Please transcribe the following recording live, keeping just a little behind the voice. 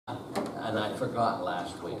and I forgot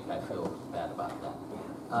last week. I feel bad about that.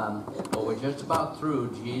 But we're just about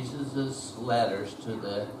through Jesus' letters to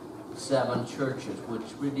the 7 churches,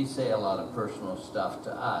 which really say a lot of personal stuff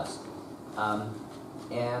to us.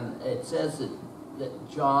 And it says that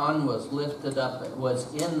John was lifted up,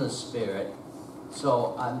 was in the Spirit.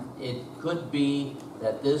 So it could be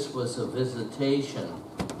that this was a visitation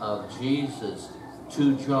of Jesus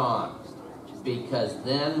to John, because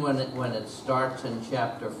then when it starts in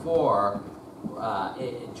chapter 4,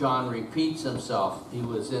 John repeats himself. He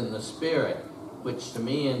was in the Spirit, which to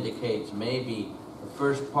me indicates maybe the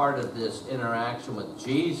first part of this interaction with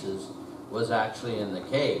Jesus was actually in the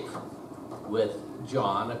cave with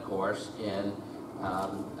John, of course, in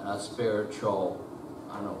a spiritual,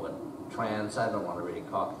 I don't know what, trance, I don't want to really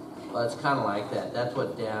call it. Well, it's kind of like that. That's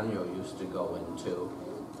what Daniel used to go into.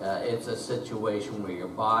 It's a situation where your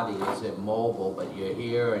body is immobile, but you're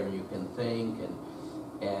here and you can think,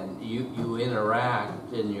 and you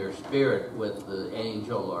interact in your spirit with the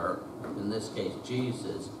angel, or in this case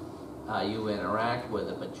Jesus. You interact with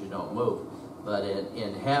it, but you don't move. But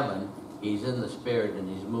in heaven, he's in the Spirit and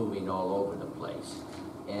he's moving all over the place.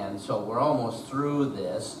 And so we're almost through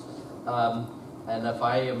this. And if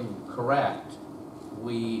I am correct,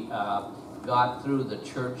 we got through the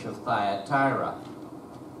church of Thyatira.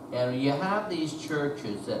 And you have these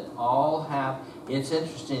churches that all have, it's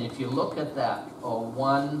interesting, if you look at that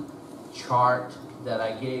one chart that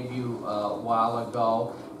I gave you a while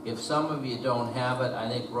ago, if some of you don't have it, I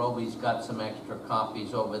think Roby's got some extra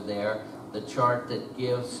copies over there. The chart that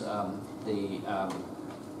gives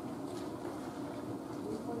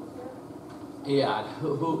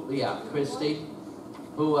Christy,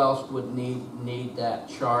 who else would need that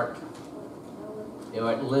chart? It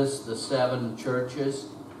lists the 7 churches.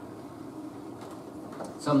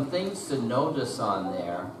 Some things to notice on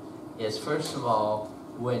there is, first of all,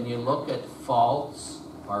 when you look at faults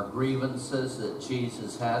or grievances that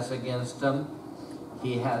Jesus has against them,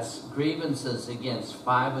 he has grievances against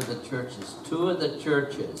 5 of the churches. 2 of the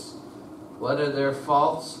churches, what are their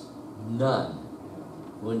faults? None.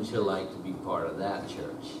 Wouldn't you like to be part of that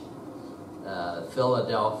church?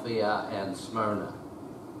 Philadelphia and Smyrna.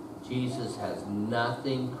 Jesus has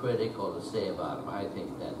nothing critical to say about them. I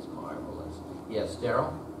think that's marvelous. Yes,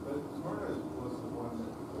 Daryl? But Smyrna was the one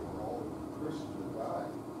that all Christians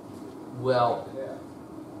died. Well,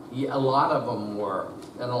 yeah, a lot of them were.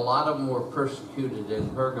 And a lot of them were persecuted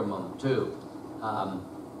in Pergamum too.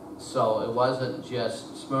 So it wasn't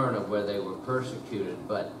just Smyrna where they were persecuted,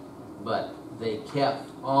 but they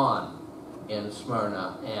kept on in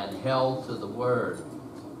Smyrna and held to the word,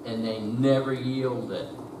 and they never yielded.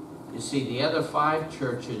 You see, the other 5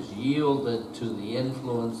 churches yielded to the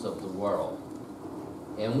influence of the world.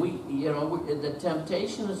 And the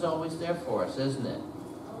temptation is always there for us, isn't it?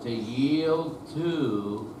 To yield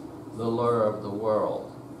to the lure of the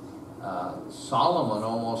world. Solomon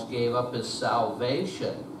almost gave up his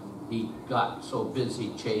salvation. He got so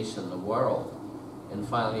busy chasing the world. And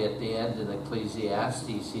finally, at the end in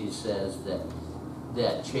Ecclesiastes, he says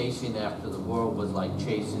that chasing after the world was like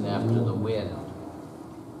chasing after the wind.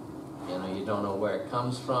 You don't know where it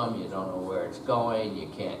comes from, you don't know where it's going, you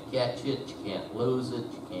can't catch it, you can't lose it,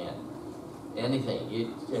 you can't anything.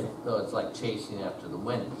 It's like chasing after the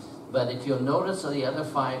wind. But if you'll notice the other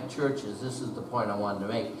 5 churches, this is the point I wanted to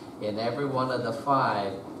make. In every one of the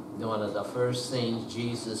 5, one of the first things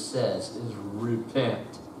Jesus says is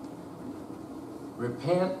repent.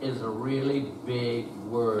 Repent is a really big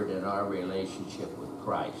word in our relationship with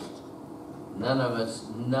Christ. None of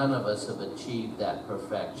us have achieved that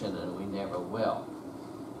perfection, and we never will.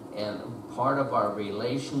 And part of our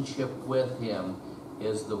relationship with him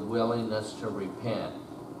is the willingness to repent.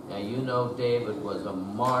 Now, you know David was a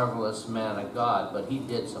marvelous man of God, but he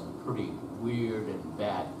did some pretty weird and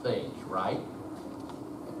bad things, right?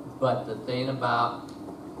 But the thing about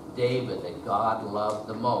David that God loved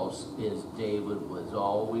the most is David was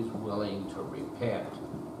always willing to repent.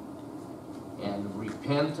 And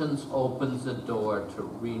repentance opens the door to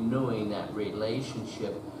renewing that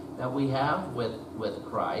relationship that we have with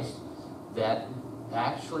Christ, that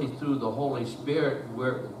actually through the Holy Spirit,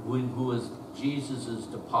 who is Jesus'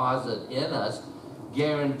 deposit in us,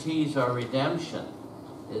 guarantees our redemption.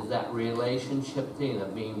 Is that relationship thing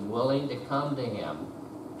of being willing to come to him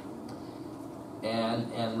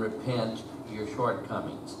and repent your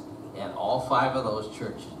shortcomings. And all 5 of those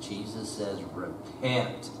churches, Jesus says,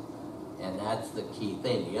 repent. And that's the key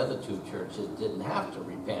thing. The other 2 churches didn't have to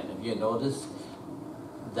repent. If you notice,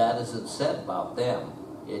 that isn't said about them.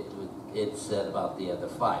 It's said about the other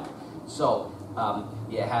 5. So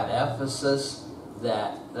you had Ephesus.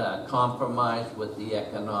 that compromised with the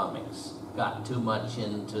economics, got too much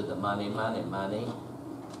into the money,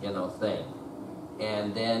 thing.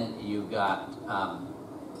 And then you got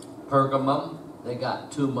Pergamum, they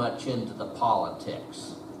got too much into the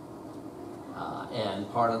politics.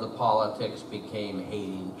 And part of the politics became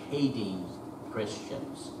hating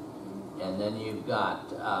Christians. And then you've got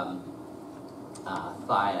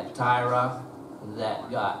Thyatira, that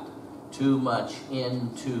got too much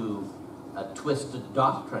into a twisted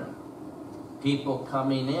doctrine. People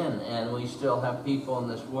coming in, and we still have people in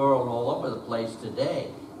this world all over the place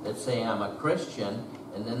today that say, I'm a Christian,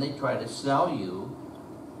 and then they try to sell you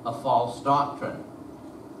a false doctrine,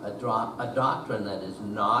 a doctrine that is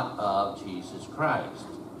not of Jesus Christ.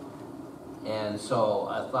 And so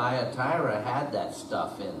Thyatira had that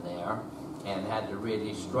stuff in there and had to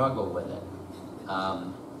really struggle with it.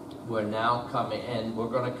 We're now coming, and we're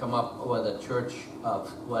going to come up with a church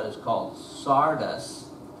of what is called Sardis.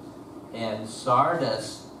 And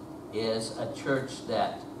Sardis is a church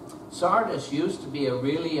that, Sardis used to be a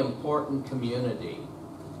really important community.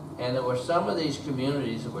 And there were some of these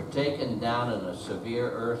communities that were taken down in a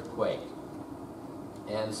severe earthquake.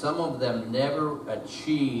 And some of them never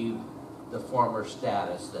achieved the former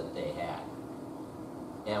status that they had.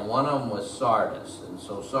 And one of them was Sardis. And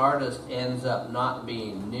so Sardis ends up not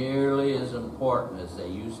being nearly as important as they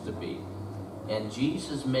used to be. And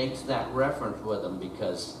Jesus makes that reference with them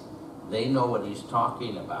because they know what he's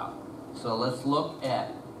talking about. So let's look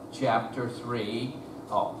at chapter 3.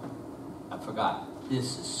 Oh, I forgot.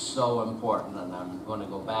 This is so important, and I'm going to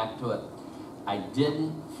go back to it. I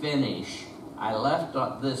didn't finish. I left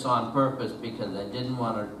this on purpose because I didn't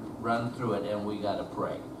want to run through it, and we got to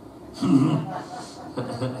pray.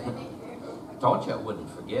 Told you I wouldn't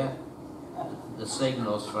forget. The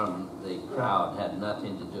signals from the crowd had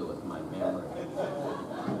nothing to do with my memory.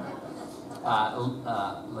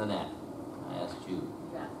 Lynette, I asked you.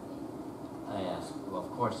 Well,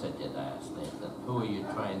 of course I did. I asked Nathan. Who are you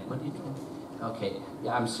trying? What are you trying? Okay.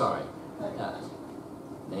 Yeah, I'm sorry.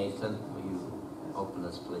 Nathan, will you open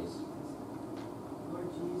us, please?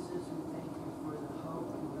 Lord Jesus, we thank you for the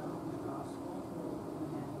hope and love of the gospel.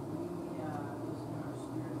 And we, just in our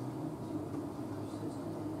spirit, need to be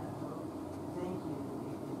persistent in that hope. Thank you that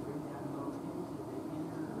we can bring that hope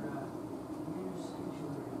into the inner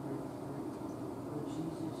sanctuary where Lord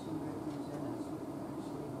Jesus, you represent us. We can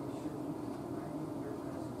actually be sure we can be right in your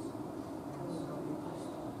presence. And so we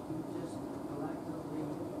just collectively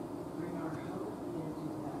bring our hope into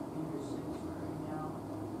that inner sanctuary now.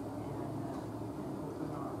 And open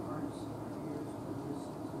our hearts and our ears to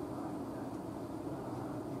listen to God,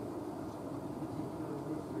 in particular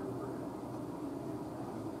with your word, and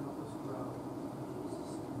help us grow in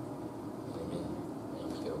Jesus' name. Amen.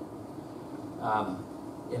 Thank you.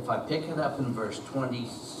 If I pick it up in verse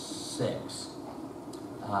 26,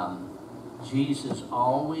 Jesus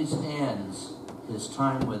always ends his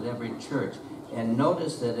time with every church. And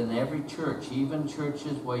notice that in every church, even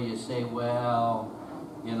churches where you say, well,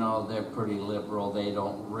 you know, they're pretty liberal, they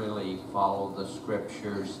don't really follow the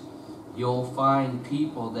scriptures, you'll find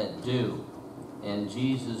people that do. And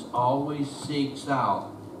Jesus always seeks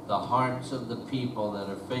out the hearts of the people that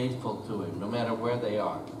are faithful to him, no matter where they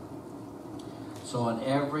are. So in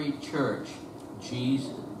every church,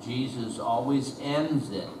 Jesus always ends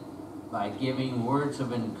it by giving words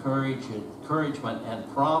of encouragement and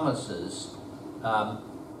promises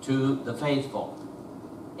to the faithful.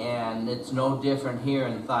 And it's no different here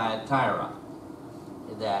in Thyatira,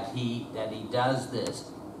 that he does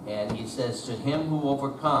this. And he says, to him who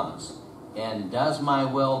overcomes and does my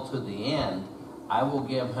will to the end, I will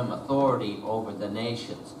give him authority over the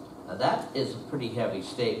nations. Now that is a pretty heavy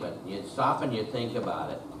statement. You stop and you think about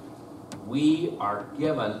it. We are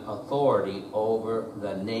given authority over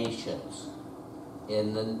the nations.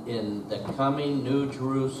 In the coming New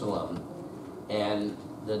Jerusalem and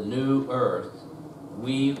the new earth,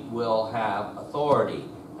 we will have authority.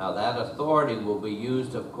 Now that authority will be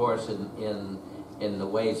used, of course, in the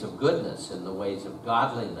ways of goodness, in the ways of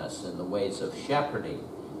godliness, in the ways of shepherding.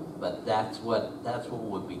 But that's what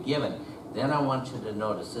would be given. Then I want you to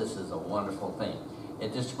notice this is a wonderful thing.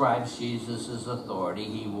 It describes Jesus' authority.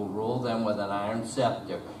 He will rule them with an iron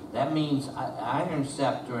scepter. That means, iron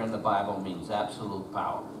scepter in the Bible means absolute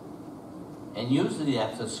power. And usually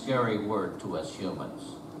that's a scary word to us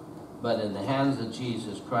humans. But in the hands of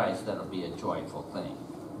Jesus Christ, that'll be a joyful thing.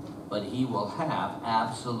 But he will have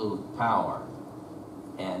absolute power.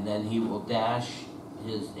 And then he will dash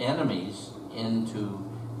his enemies into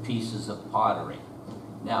pieces of pottery.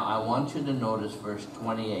 Now, I want you to notice verse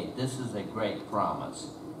 28. This is a great promise.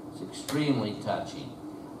 It's extremely touching.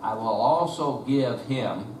 I will also give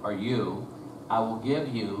him, or you, I will give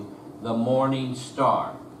you the morning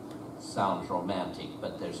star. Sounds romantic,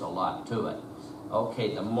 but there's a lot to it.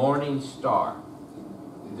 Okay, the morning star.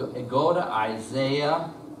 Go to Isaiah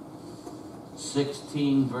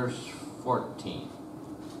 16, verse 14.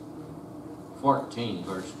 14,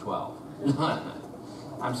 verse 12.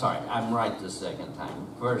 I'm sorry, I'm right the second time.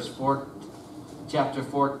 Chapter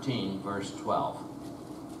 14, verse 12.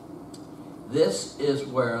 This is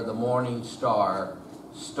where the morning star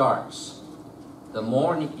starts. The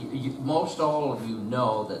morning, most all of you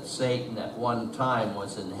know that Satan at one time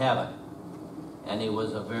was in heaven, and he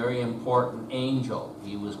was a very important angel.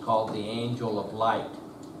 He was called the angel of light.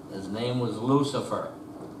 His name was Lucifer.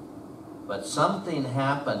 But something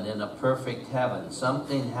happened in a perfect heaven.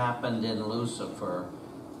 Something happened in Lucifer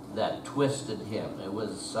that twisted him. It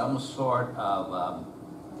was some sort of,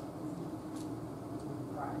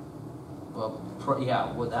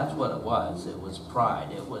 that's what it was. It was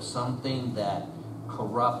pride. It was something that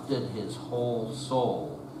corrupted his whole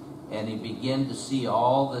soul. And he began to see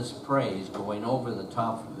all this praise going over the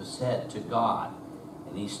top of his head to God.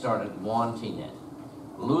 And he started wanting it.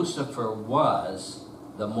 Lucifer was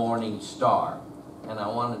the morning star. And I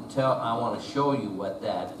want to show you what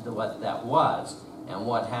that was and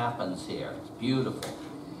what happens here. It's beautiful.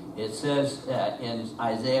 It says in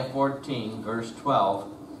Isaiah 14, verse 12,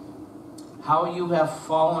 how you have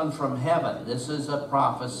fallen from heaven. This is a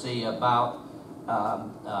prophecy about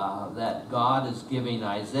that God is giving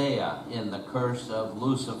Isaiah in the curse of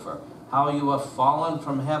Lucifer. How you have fallen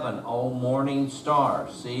from heaven, O morning star.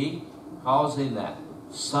 See? Calls him that.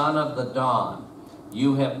 Son of the dawn.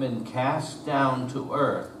 You have been cast down to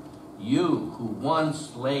earth. You who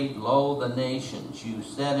once laid low the nations, you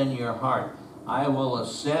said in your heart, I will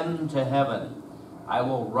ascend to heaven. I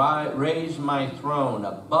will raise my throne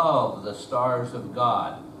above the stars of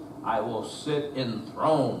God. I will sit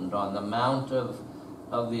enthroned on the mount of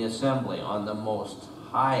the assembly, on the most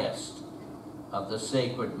highest of the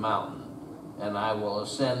sacred mountain. And I will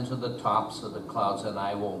ascend to the tops of the clouds, and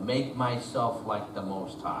I will make myself like the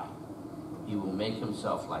Most High. He will make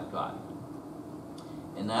himself like God.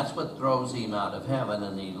 And that's what throws him out of heaven,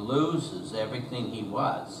 and he loses everything he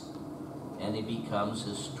was. And he becomes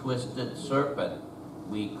this twisted serpent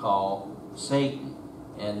we call Satan.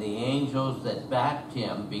 And the angels that backed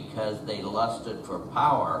him because they lusted for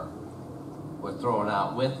power were thrown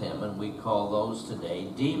out with him, and we call those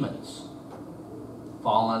today demons,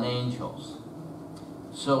 fallen angels.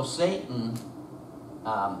 So Satan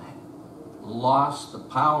lost the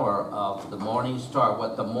power of the morning star.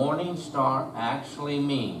 What the morning star actually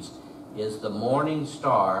means is the morning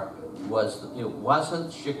star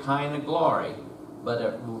wasn't Shekinah glory, but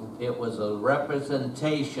it was a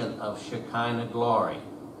representation of Shekinah glory.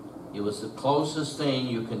 It was the closest thing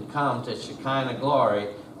you can come to Shekinah glory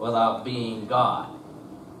without being God.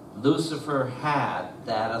 Lucifer had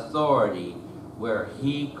that authority where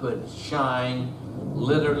he could shine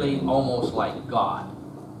literally almost like God.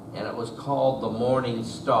 And it was called the morning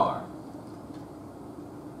star.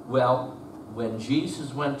 Well, when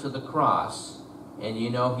Jesus went to the cross, and you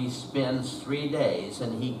know he spends 3 days,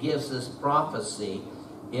 and he gives this prophecy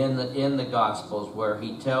in the Gospels where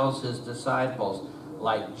he tells his disciples,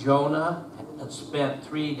 like Jonah had spent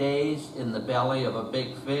 3 days in the belly of a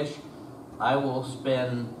big fish, I will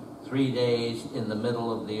spend 3 days in the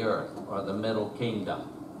middle of the earth, or the middle kingdom.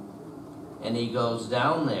 And he goes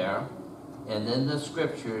down there, and in the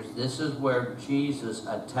scriptures, this is where Jesus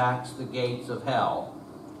attacks the gates of hell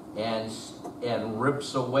and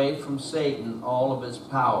rips away from Satan all of his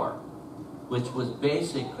power, which was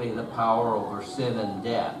basically the power over sin and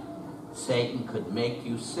death. Satan could make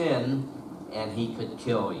you sin, and he could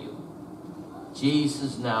kill you.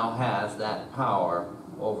 Jesus now has that power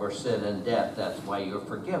over sin and death. That's why you're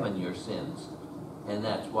forgiven your sins. And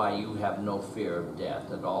that's why you have no fear of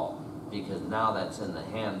death at all, because now that's in the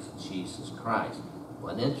hands of Jesus Christ.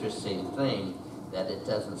 One interesting thing that it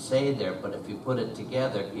doesn't say there, but if you put it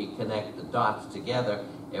together, you connect the dots together,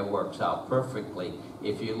 it works out perfectly.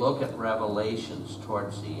 If you look at Revelations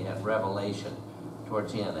towards the end,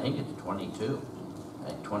 I think it's 22,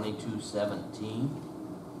 like 22:17.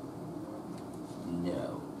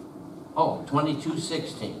 No. Oh,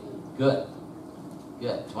 22:16. Good.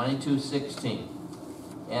 22:16.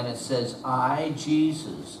 And it says, I,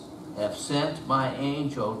 Jesus, have sent my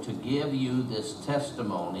angel to give you this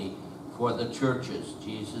testimony for the churches.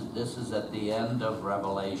 Jesus, this is at the end of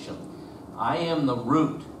Revelation. I am the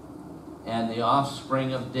root and the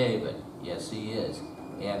offspring of David. Yes, he is.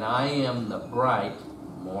 And I am the bright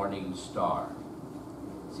morning star.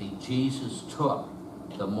 See, Jesus took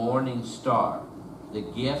the morning star the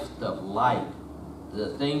gift of light,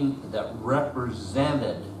 the thing that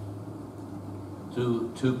represented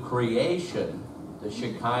to creation the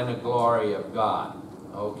Shekinah glory of God.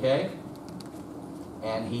 Okay?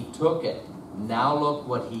 And he took it. Now look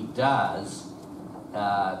what he does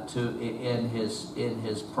in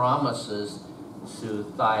his promises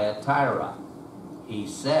to Thyatira. He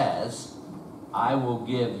says, I will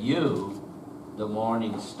give you the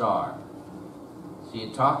morning star. So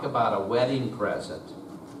you talk about a wedding present,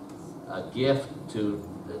 a gift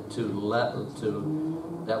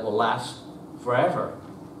that will last forever.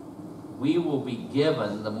 We will be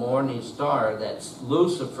given the morning star that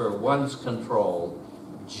Lucifer once controlled.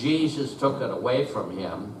 Jesus took it away from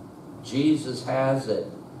him. Jesus has it.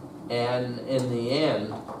 And in the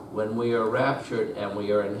end, when we are raptured and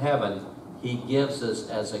we are in heaven, he gives us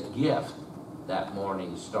as a gift that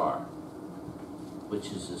morning star,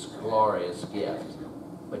 which is this glorious gift,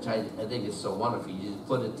 which I think is so wonderful. You just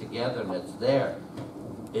put it together and it's there.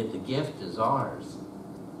 The gift is ours.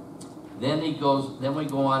 Then we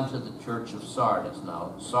go on to the church of Sardis.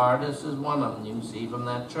 Now, Sardis is one of them. You can see from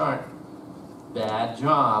that chart. Bad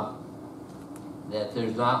job that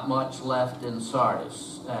there's not much left in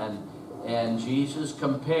Sardis. And Jesus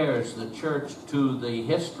compares the church to the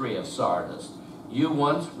history of Sardis. You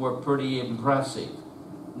once were pretty impressive.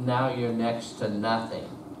 Now you're next to nothing.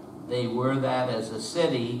 They were that as a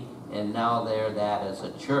city, and now they're that as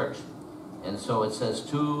a church. And so it says,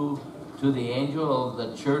 to the angel of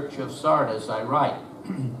the church of Sardis I write,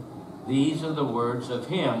 these are the words of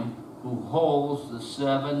him who holds the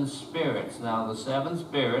 7 spirits. Now the 7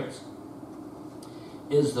 spirits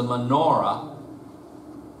is the menorah,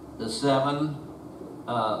 the 7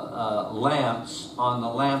 lamps on the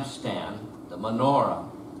lampstand, the menorah,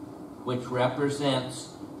 which represents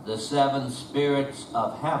the 7 spirits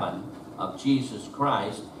of heaven, of Jesus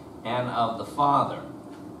Christ, and of the Father.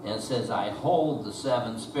 And it says, I hold the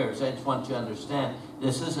 7 spirits. I just want you to understand,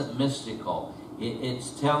 this isn't mystical. It's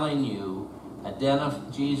telling you,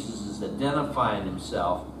 Jesus is identifying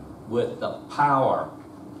himself with the power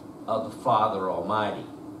of the Father Almighty.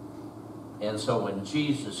 And so when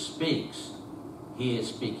Jesus speaks, he is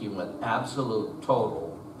speaking with absolute,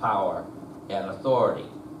 total power and authority.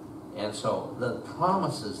 And so the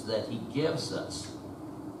promises that he gives us,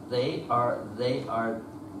 they are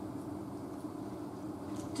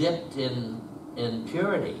dipped in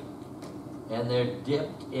purity, and they're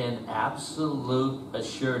dipped in absolute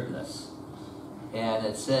assuredness. And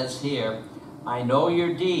it says here, I know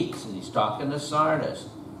your deeds, and he's talking to Sardis.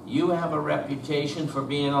 You have a reputation for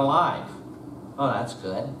being alive. Oh, that's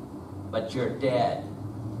good. But you're dead.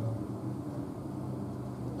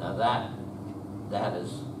 Now that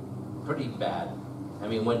is pretty bad. I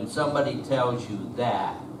mean, when somebody tells you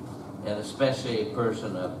that, and especially a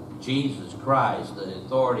person of Jesus Christ, the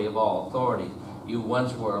authority of all authorities, you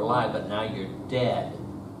once were alive, but now you're dead.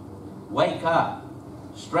 Wake up.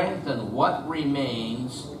 Strengthen what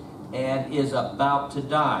remains and is about to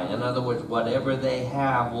die. In other words, whatever they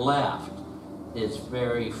have left is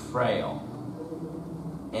very frail.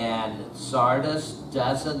 And Sardis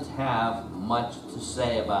doesn't have much to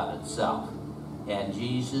say about itself. And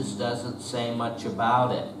Jesus doesn't say much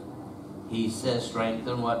about it. He says,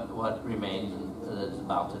 strengthen what remains and is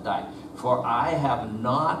about to die. For I have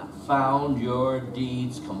not found your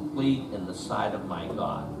deeds complete in the sight of my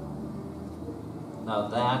God. Now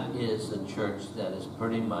that is a church that is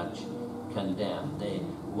pretty much condemned.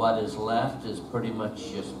 What is left is pretty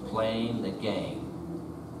much just playing the game,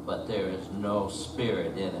 but there is no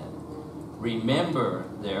spirit in it. Remember,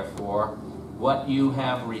 therefore, what you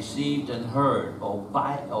have received and heard,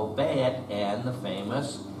 obey it, and the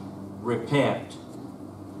famous repent.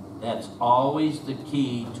 That's always the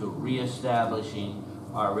key to reestablishing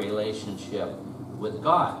our relationship with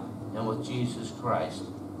God and with Jesus Christ.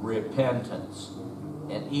 Repentance.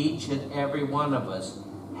 And each and every one of us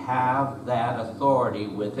have that authority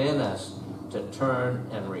within us to turn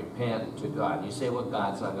and repent to God. You say, well,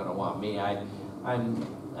 God's not going to want me.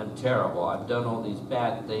 I'm terrible. I've done all these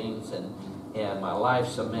bad things, and my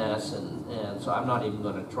life's a mess, and so I'm not even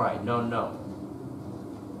going to try. No.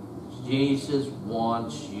 Jesus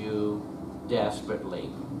wants you desperately,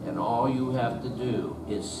 and all you have to do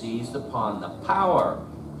is seize upon the power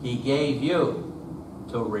he gave you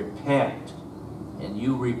to repent. And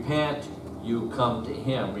you repent, you come to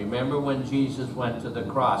him. Remember when Jesus went to the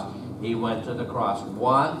cross? He went to the cross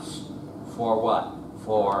once for what?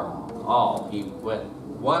 For all. He went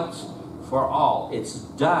once for all. It's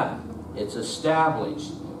done. It's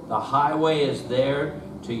established. The highway is there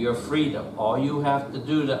to your freedom. All you have to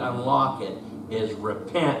do to unlock it is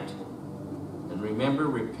repent. And And remember,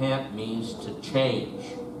 repent means to change.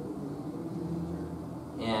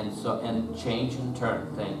 And change and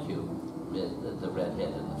turn. Thank you, the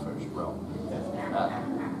redhead in the first row.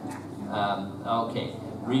 Okay.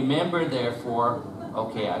 Remember, therefore,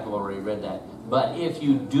 okay, I've already read that. But if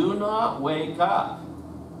you do not wake up,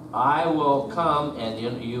 I will come, and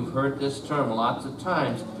you've heard this term lots of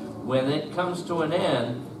times. When it comes to an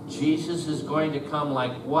end, Jesus is going to come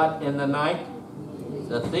like what in the night?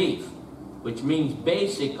 The thief. Which means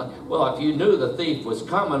basically, well, if you knew the thief was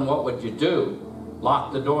coming, what would you do?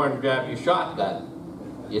 Lock the door and grab your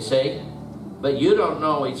shotgun, you see? But you don't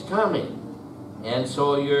know he's coming. And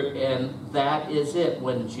so and that is it.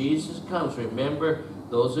 When Jesus comes, remember,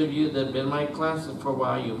 those of you that have been in my classes for a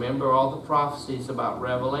while, you remember all the prophecies about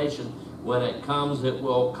Revelation. When it comes, it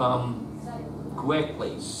will come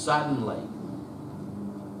quickly, suddenly.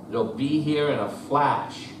 It'll be here in a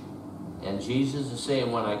flash. And Jesus is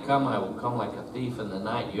saying, when I come, I will come like a thief in the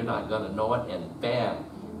night. You're not going to know it, and bam,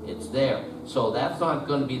 it's there. So that's not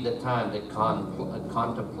going to be the time to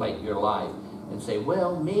contemplate your life and say,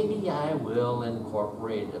 well, maybe I will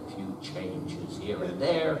incorporate a few changes here and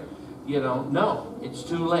there. No, it's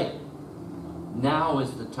too late. Now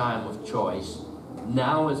is the time of choice.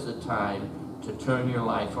 Now is the time to turn your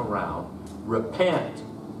life around, repent,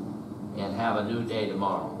 and have a new day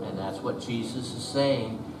tomorrow. And that's what Jesus is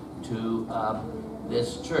saying to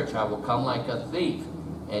this church. I will come like a thief,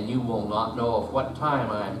 and you will not know of what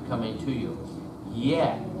time I am coming to you.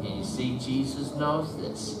 Yet, and you see, Jesus knows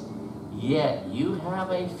this, yet you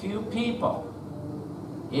have a few people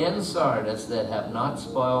in Sardis that have not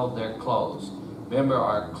spoiled their clothes. Remember,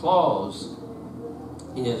 our clothes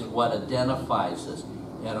is what identifies us.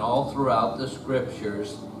 And all throughout the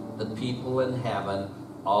scriptures, the people in heaven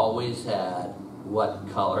always had what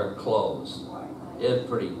color clothes. It's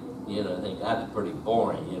pretty, I think that's pretty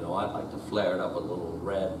boring. I'd like to flare it up with a little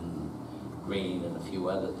red and green and a few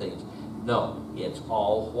other things. No, it's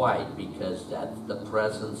all white because that's the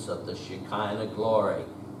presence of the Shekinah glory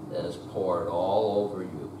that is poured all over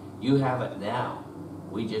you. You have it now.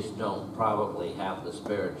 We just don't probably have the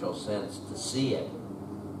spiritual sense to see it.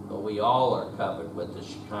 But we all are covered with the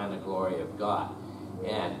Shekinah glory of God.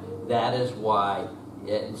 And that is why,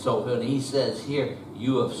 so when he says here,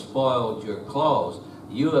 you have spoiled your clothes,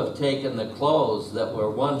 you have taken the clothes that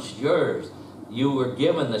were once yours. You were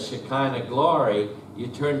given the Shekinah glory. You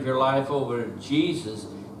turned your life over to Jesus,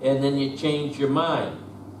 and then you changed your mind.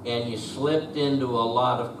 And you slipped into a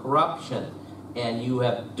lot of corruption. And you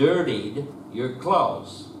have dirtied your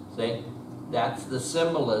clothes. See? That's the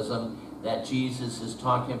symbolism that Jesus is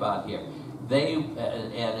talking about here.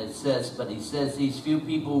 And it says, but he says these few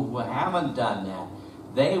people who haven't done that,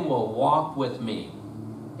 they will walk with me.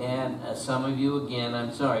 And some of you, again,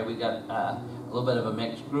 I'm sorry, we got a little bit of a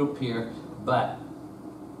mixed group here, but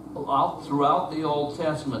all throughout the Old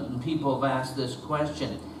Testament, and people have asked this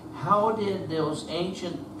question, how did those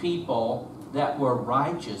ancient people that were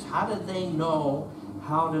righteous, how did they know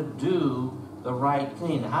how to do the right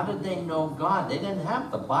thing? How did they know God? They didn't have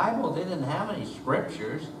the Bible. They didn't have any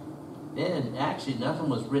scriptures. Actually, nothing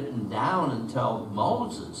was written down until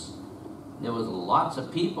Moses. There was lots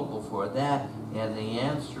of people before that, and the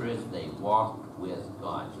answer is they walked with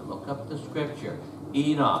God. So look up the scripture.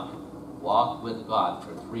 Enoch walked with God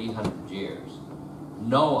for 300 years.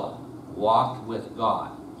 Noah walked with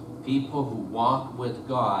God. People who walked with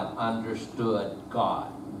God understood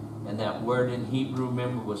God. And that word in Hebrew,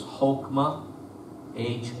 remember, was Hokmah.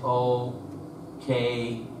 H-O-K-M-A-H.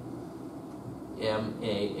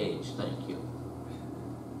 Thank you.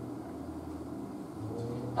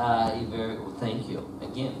 Very well, thank you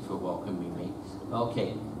again for welcoming me.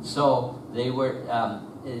 Okay, so they were,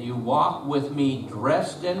 you walk with me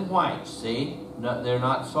dressed in white, see? No, they're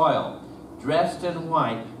not soiled. Dressed in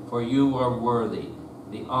white, for you are worthy.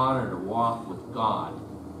 The honor to walk with God,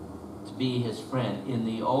 to be his friend. In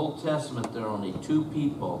the Old Testament, there are only two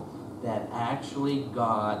people that actually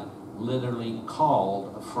God literally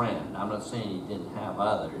called a friend. I'm not saying he didn't have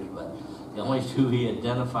others, but the only two he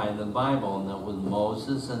identified in the Bible, and that was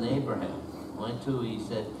Moses and Abraham. The only two he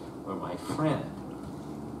said were my friend.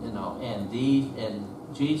 And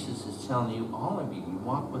Jesus is telling you, all of you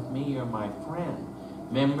walk with me, you're my friend.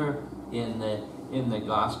 Remember in the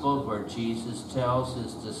Gospel where Jesus tells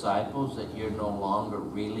his disciples that you're no longer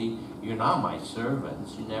really, you're not my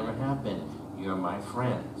servants, you never have been, you're my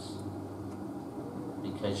friends.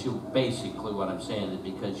 Because basically what I'm saying is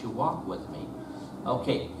because you walk with me.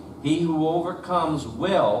 Okay, he who overcomes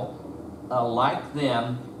will, like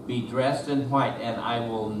them, be dressed in white, and I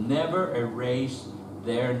will never erase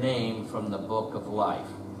their name from the book of life.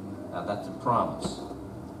 Now that's a promise.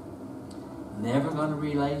 never going to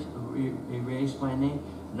erase my name?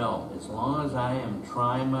 No, as long as I am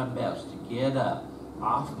trying my best to get up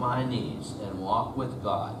off my knees and walk with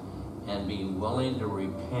God and be willing to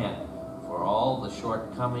repent for all the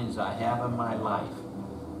shortcomings I have in my life,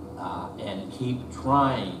 and keep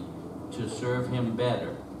trying to serve Him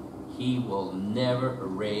better, He will never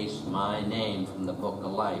erase my name from the book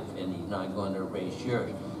of life, and He's not going to erase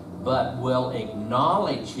yours, but will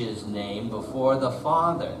acknowledge His name before the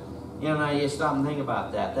Father. You know, now you stop and think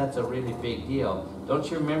about that. That's a really big deal. Don't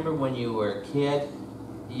you remember when you were a kid,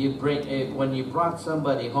 when you brought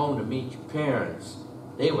somebody home to meet your parents,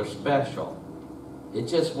 they were special. It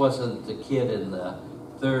just wasn't the kid in the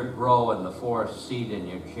third row and the fourth seat in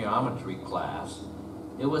your geometry class.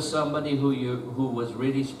 It was somebody who was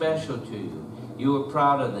really special to you. You were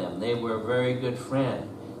proud of them. They were a very good friend.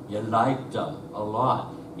 You liked them a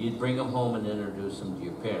lot. You'd bring them home and introduce them to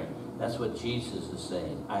your parents. That's what Jesus is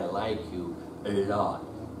saying. I like you a lot.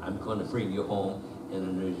 I'm going to bring you home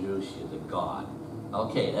and introduce you to God.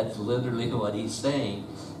 Okay, that's literally what He's saying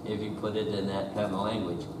if you put it in that kind of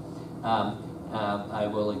language. I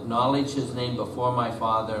will acknowledge His name before my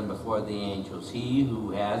Father and before the angels. He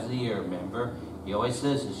who has the ear, remember, He always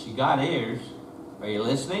says this, you got ears. Are you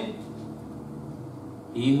listening?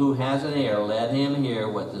 He who has an ear, let him hear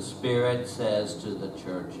what the Spirit says to the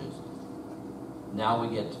churches. Now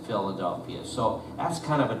we get to Philadelphia. So that's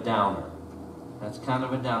kind of a downer. That's kind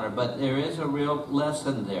of a downer. But there is a real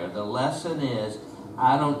lesson there. The lesson is,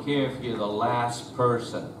 I don't care if you're the last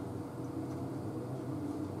person.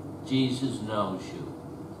 Jesus knows you.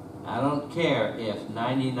 I don't care if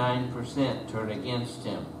 99% turn against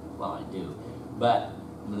Him. Well, I do. But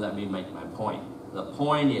let me make my point. The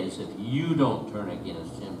point is, if you don't turn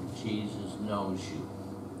against Him, Jesus knows you.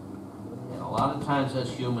 And a lot of times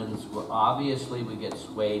as humans, obviously we get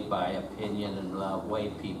swayed by opinion and the way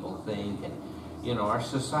people think. And, you know, our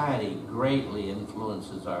society greatly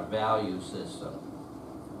influences our value system.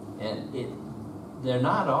 And they're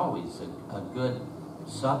not always a good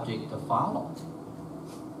subject to follow.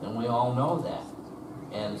 And we all know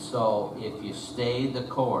that. And so if you stay the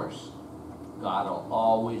course, God will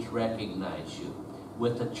always recognize you.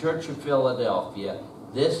 With the Church of Philadelphia,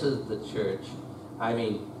 this is the church. I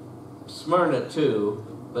mean, Smyrna too,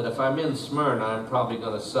 but if I'm in Smyrna, I'm probably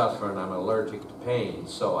going to suffer and I'm allergic to pain.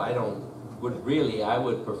 So I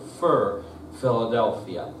would prefer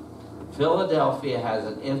Philadelphia. Philadelphia has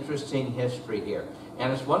an interesting history here.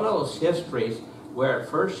 And it's one of those histories where at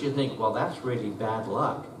first you think, well, that's really bad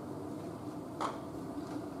luck.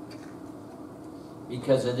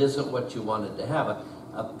 Because it isn't what you wanted to have.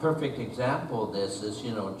 A perfect example of this is,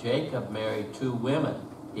 you know, Jacob married 2 women.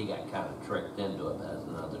 He got kind of tricked into it. That's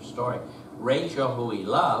another story. Rachel, who he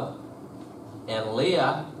loved, and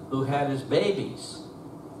Leah, who had his babies.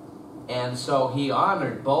 And so he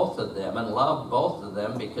honored both of them and loved both of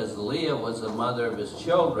them because Leah was the mother of his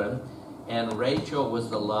children and Rachel was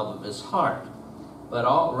the love of his heart.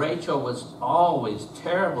 But Rachel was always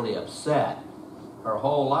terribly upset her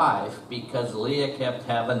whole life because Leah kept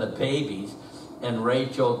having the babies and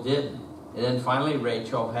Rachel didn't. And then finally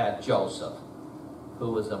Rachel had Joseph,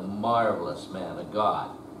 who was a marvelous man of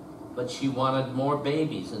God. But she wanted more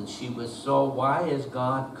babies, and she was so, why is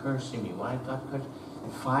God cursing me? Why is God cursing me?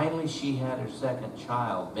 And finally she had her second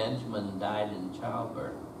child. Benjamin died in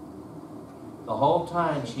childbirth. The whole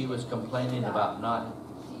time she was complaining about not...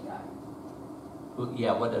 She died.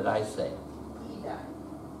 Yeah, what did I say? He died.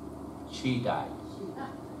 She died. She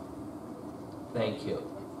died. Thank you.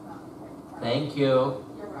 It's not. Thank you.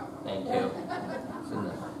 You're welcome. Thank you. It's in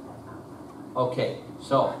there. Okay,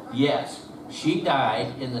 so yes, she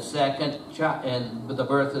died in the second and with the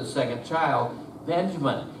birth of the second child,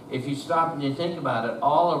 Benjamin. If you stop and you think about it,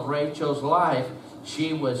 all of Rachel's life,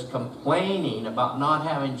 she was complaining about not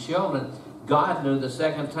having children. God knew the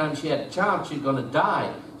second time she had a child, she's going to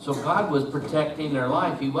die. So God was protecting her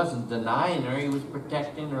life. He wasn't denying her, He was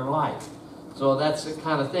protecting her life. So that's the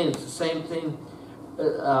kind of thing. It's the same thing.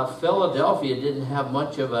 Philadelphia didn't have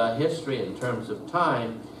much of a history in terms of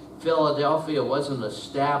time. Philadelphia wasn't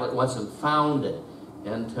established, wasn't founded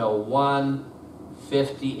until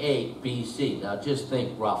 158 BC. Now just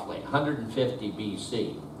think roughly, 150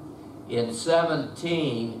 BC. In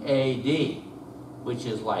 17 AD, which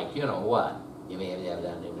is like, you know what, you may have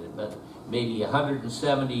that name, but maybe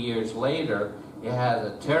 170 years later, it has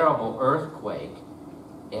a terrible earthquake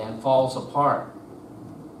and falls apart.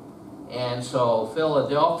 And so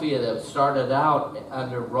Philadelphia, that started out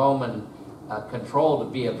under Roman control to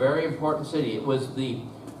be a very important city. It was the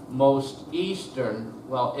most eastern,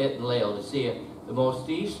 well, it and Laodicea, the most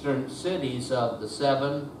eastern cities of the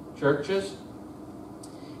 7 churches.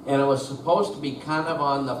 And it was supposed to be kind of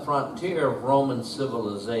on the frontier of Roman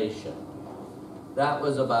civilization. That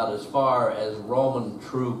was about as far as Roman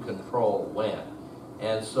true control went.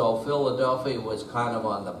 And so Philadelphia was kind of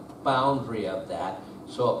on the boundary of that.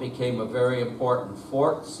 So it became a very important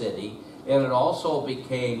fort city. And it also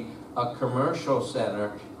became a commercial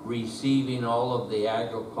center receiving all of the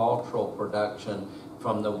agricultural production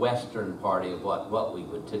from the western part of what we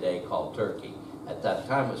would today call Turkey. At that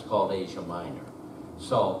time it was called Asia Minor.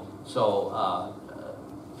 So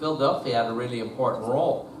Philadelphia had a really important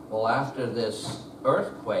role. Well, after this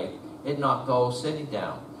earthquake, it knocked the whole city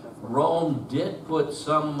down. Rome did put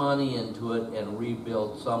some money into it and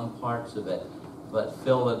rebuild some parts of it, but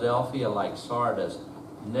Philadelphia, like Sardis,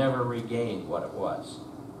 never regained what it was.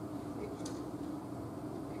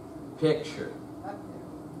 Picture.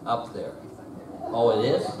 Up there. Oh, it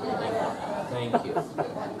is? Thank you.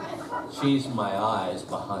 She's my eyes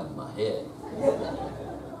behind my head.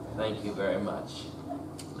 Thank you very much,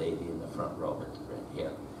 lady in the front row right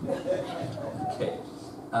here. Okay.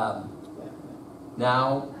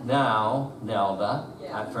 Now, Nelda,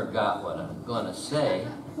 I forgot what I'm going to say.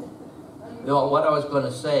 No, what I was going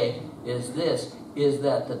to say is this, is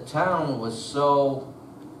that the town was so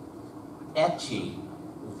etchy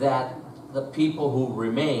that the people who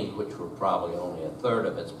remained, which were probably only a third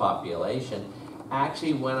of its population,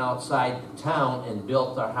 actually went outside the town and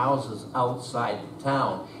built their houses outside the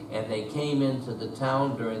town. And they came into the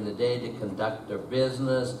town during the day to conduct their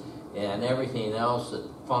business and everything else that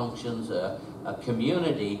functions a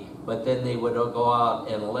community, but then they would go out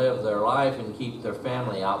and live their life and keep their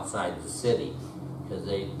family outside the city, because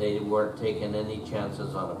they weren't taking any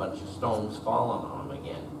chances on a bunch of stones falling on them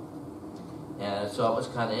again. And so it was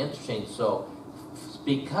kind of interesting. So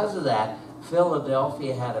because of that,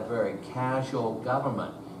 Philadelphia had a very casual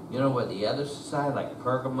government. You know, where the other side, like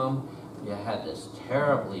Pergamum, you had this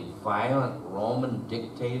terribly violent Roman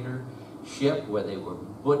dictatorship where they were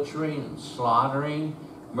butchering and slaughtering,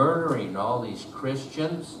 murdering all these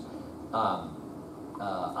Christians.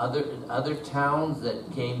 Other towns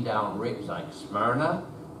that came down, like Smyrna,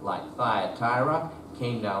 like Thyatira,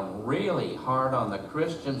 came down really hard on the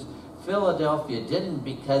Christians. Philadelphia didn't,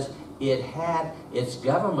 because it had, its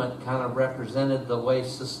government kind of represented the way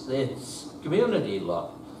its community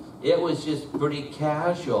looked. It was just pretty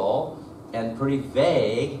casual and pretty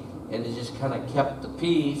vague, and it just kind of kept the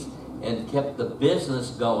peace and kept the business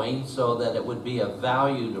going so that it would be of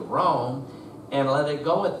value to Rome, and let it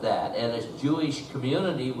go at that. And its Jewish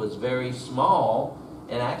community was very small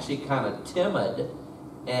and actually kind of timid,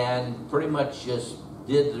 and pretty much just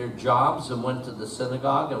did their jobs and went to the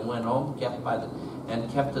synagogue and went home,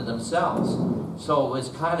 kept to themselves. So it was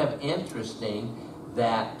kind of interesting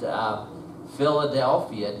that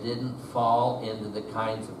Philadelphia didn't fall into the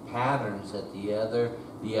kinds of patterns that the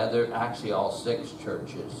other actually all 6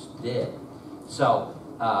 churches did. So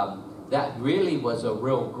that really was a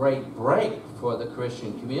real great break for the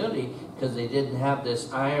Christian community, because they didn't have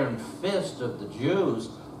this iron fist of the Jews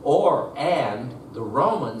and the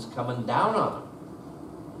Romans coming down on them.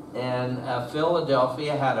 And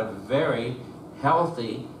Philadelphia had a very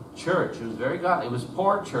healthy church. It was very godly. It was a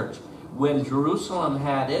poor church. When Jerusalem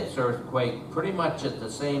had its earthquake, pretty much at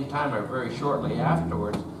the same time or very shortly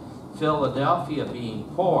afterwards, Philadelphia, being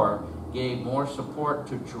poor, gave more support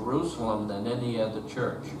to Jerusalem than any other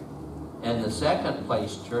church. And the second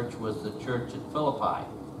place church was the church at Philippi,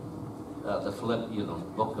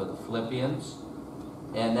 book of the Philippians.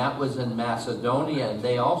 And that was in Macedonia, and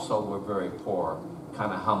they also were very poor,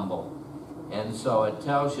 kind of humble. And so it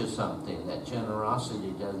tells you something, that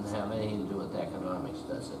generosity doesn't have anything to do with economics,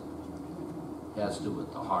 does it? It has to do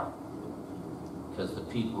with the heart. Because the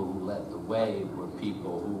people who led the way were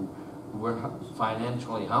people who were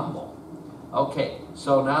financially humble. Okay,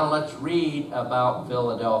 so now let's read about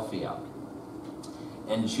Philadelphia.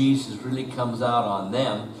 And Jesus really comes out on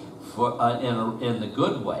them in the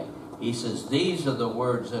good way. He says, "These are the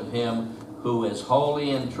words of him who is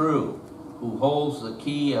holy and true, who holds the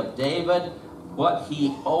key of David. What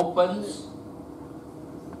he opens,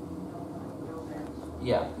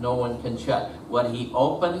 no one can shut. What he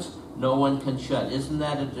opens, no one can shut." Isn't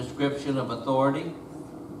that a description of authority?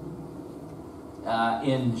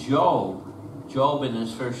 In Job in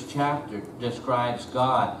his first chapter describes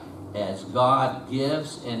God as God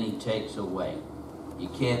gives and he takes away. You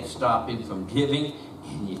can't stop him from giving,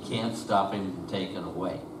 and you can't stop him from taking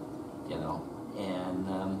away. And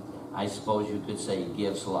I suppose you could say he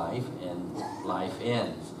gives life and life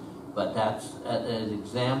ends. But that's an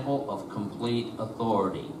example of complete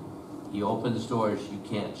authority. He opens doors, you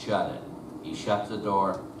can't shut it. He shuts the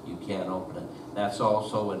door, You can't open it. That's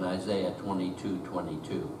also in Isaiah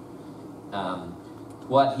 22:22.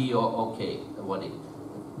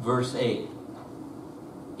 Verse 8.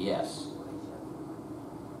 Yes.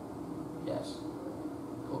 Yes.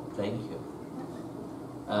 Oh, thank you.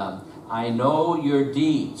 I know your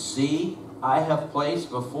deeds. See, I have placed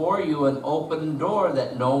before you an open door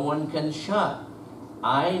that no one can shut.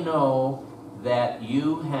 I know that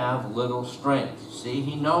you have little strength. See,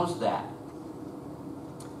 he knows that.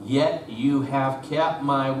 Yet you have kept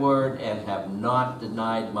my word and have not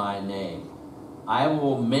denied my name. I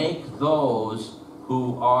will make those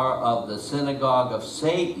who are of the synagogue of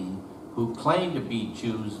Satan, who claim to be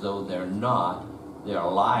Jews though they're not, they're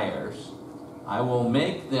liars. I will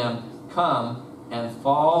make them come and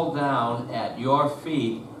fall down at your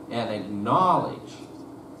feet and acknowledge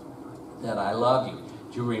that I love you.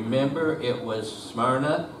 Do you remember it was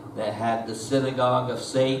Smyrna that had the synagogue of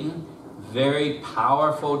Satan? Very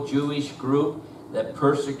powerful Jewish group that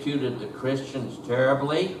persecuted the Christians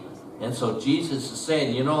terribly. And so Jesus is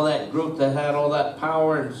saying, you know that group that had all that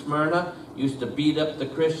power in Smyrna, used to beat up the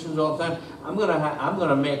Christians all the time? I'm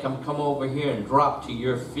gonna make them come over here and drop to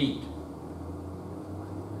your feet.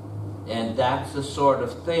 And that's the sort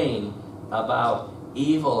of thing about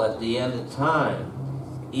evil at the end of time.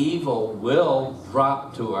 Evil will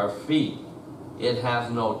drop to our feet. It has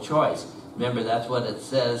no choice. Remember, that's what it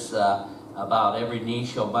says about every knee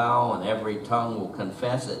shall bow and every tongue will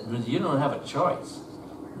confess it. You don't have a choice.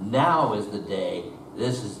 Now is the day.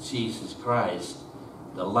 This is Jesus Christ,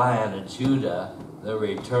 the Lion of Judah, the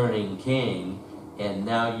returning King, and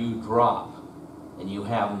now you drop, and you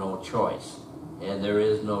have no choice. And there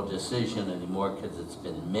is no decision anymore because it's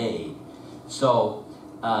been made. So,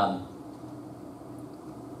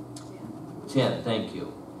 10, thank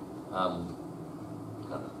you.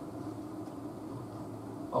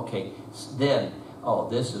 Okay, then,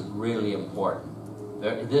 this is really important.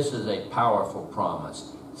 This is a powerful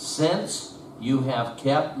promise. Since you have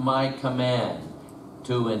kept my command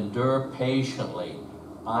to endure patiently,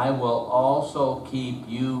 I will also keep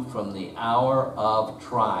you from the hour of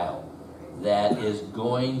trial that is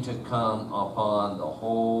going to come upon the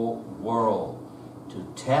whole world to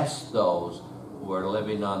test those who are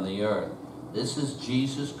living on the earth. This is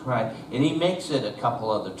Jesus Christ. And he makes it a couple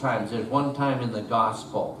other times. There's one time in the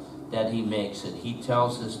gospel that he makes it. He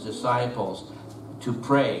tells his disciples to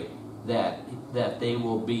pray that they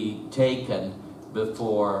will be taken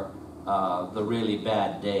before the really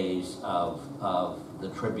bad days of the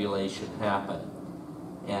tribulation happen.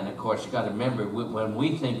 And of course, you got to remember, when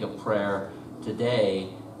we think of prayer today,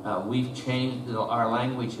 we've changed, our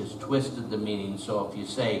language has twisted the meaning. So if you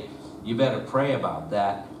say, you better pray about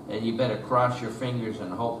that, and you better cross your fingers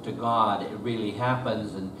and hope to God it really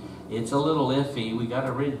happens, and it's a little iffy, we got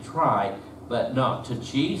to really try. But no, to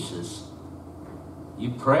Jesus, you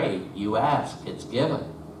pray, you ask, it's given.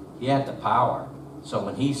 He had the power. So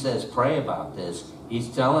when he says pray about this, he's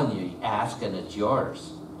telling you, ask and it's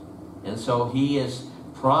yours. And so he is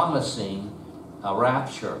promising a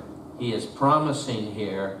rapture. He is promising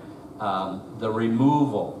here the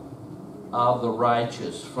removal of the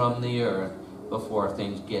righteous from the earth before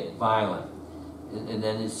things get violent. And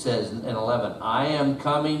then it says in 11, I am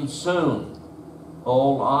coming soon.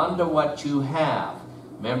 Hold on to what you have.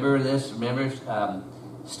 Remember this? Remember,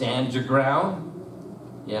 stand your ground?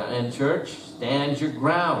 Yeah, in church, stand your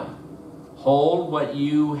ground. Hold what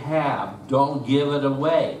you have. Don't give it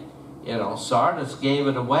away. You know, Sardis gave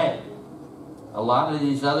it away. A lot of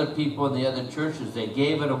these other people in the other churches, they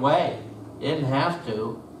gave it away. They didn't have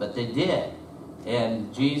to, but they did.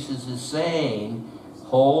 And Jesus is saying,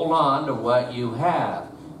 hold on to what you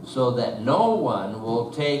have, so that no one will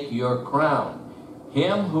take your crown.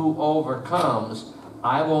 Him who overcomes,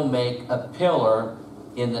 I will make a pillar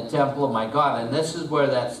in the temple of my God. And this is where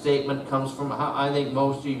that statement comes from. I think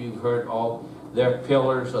most of you have heard, oh, they're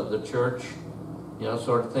pillars of the church, you know,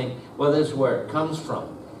 sort of thing. Well, this is where it comes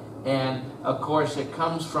from. And, of course, it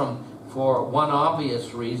comes from for one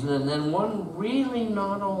obvious reason, and then one really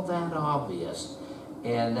not all that obvious.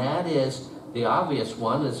 And that is, the obvious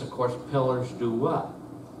one is, of course, pillars do what?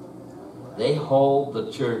 They hold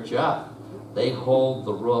the church up. They hold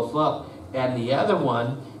the roof up. And the other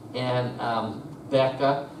one, and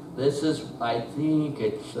Becca, this is, I think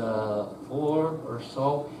it's 4 or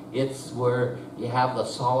so. It's where you have the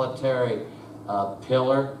solitary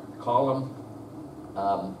pillar column.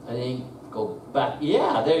 I think, go back.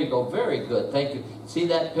 Yeah, there you go. Very good. Thank you. See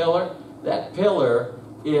that pillar? That pillar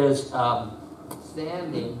is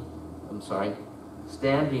standing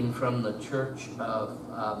from the church of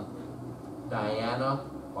Diana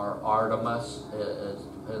or Artemis. It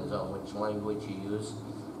depends on which language you use.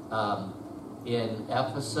 in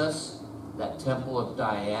Ephesus, that temple of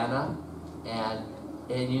Diana, and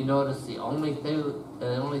you notice the only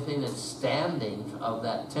thing that's standing of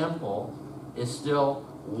that temple is still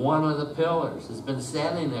one of the pillars. It's been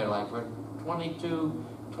standing there like for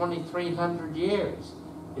 2,300 years.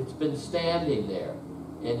 It's been standing there.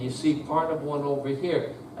 And you see part of one over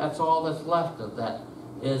here. That's all that's left of that,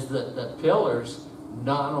 is that the pillars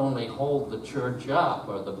not only hold the church up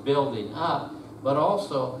or the building up, but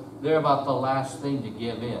also they're about the last thing to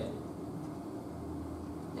give in.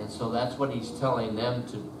 And so that's what he's telling them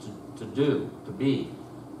to do, to be.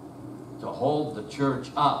 To hold the church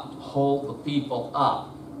up, to hold the people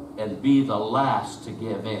up, and be the last to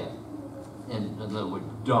give in. In other words,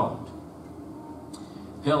 don't.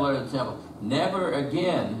 Pillar of the temple. Never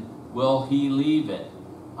again will he leave it.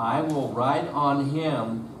 I will write on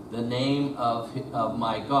him the name of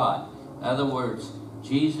my God. In other words,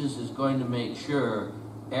 Jesus is going to make sure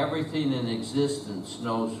everything in existence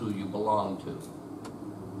knows who you belong to.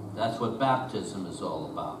 That's what baptism is all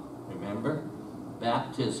about. Remember?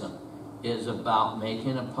 Baptism is about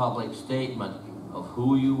making a public statement of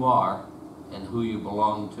who you are and who you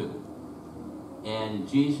belong to. And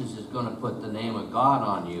Jesus is going to put the name of God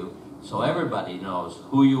on you so everybody knows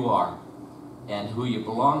who you are and who you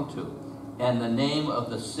belong to. And the name of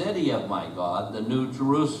the city of my God, the New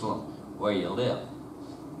Jerusalem, where you live,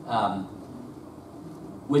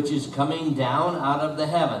 which is coming down out of the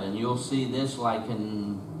heaven. And you'll see this like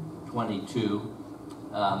in 22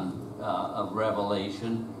 of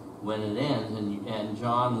Revelation when it ends. And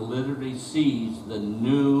John literally sees the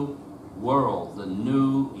new world, the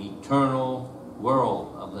new eternal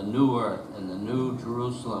world of the new earth and the new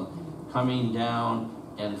Jerusalem coming down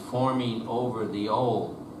and forming over the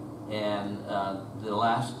old, and the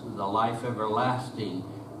life everlasting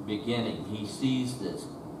beginning. He sees this.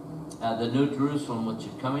 The new Jerusalem, which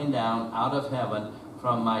is coming down out of heaven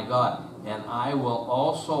from my God. And I will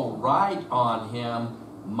also write on him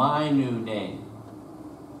my new name.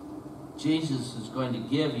 Jesus is going to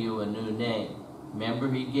give you a new name. Remember,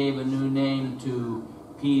 he gave a new name to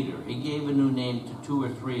Peter. He gave a new name to 2 or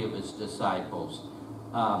 3 of his disciples.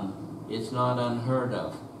 It's not unheard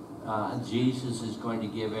of. Jesus is going to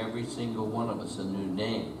give every single one of us a new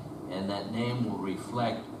name, and that name will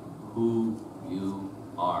reflect who you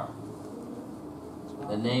are.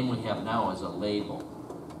 The name we have now is a label.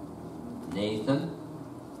 Nathan.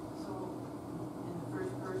 So, in the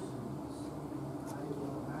first person, I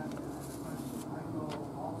will ask a question. I will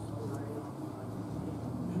also write on my name.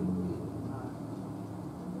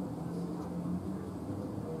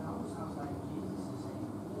 It almost sounds like Jesus is saying.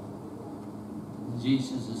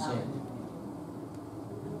 Jesus is saying.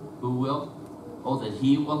 Who will? Oh, that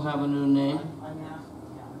he will have a new name? I'm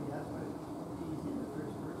asking, that's what he's in the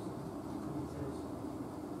first person. He says,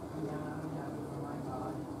 come down out of heaven from my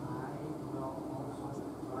God, I will also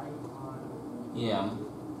write on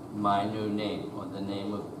My new name, or the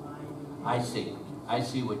name of... my new name. I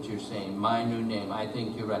see what you're saying. My new name. I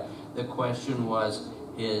think you're right. The question was,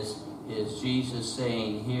 is Jesus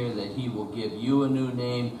saying here that he will give you a new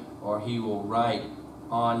name, or he will write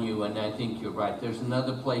on you? And I think you're right. There's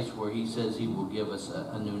another place where he says he will give us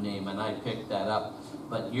a new name, and I picked that up.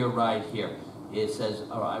 But you're right here. It says,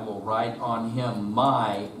 oh, I will write on him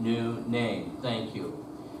my new name. Thank you.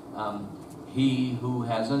 He who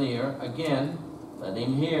has an ear, again, let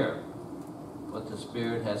him hear what the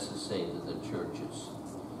Spirit has to say to the churches.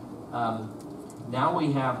 Now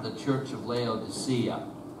we have the Church of Laodicea.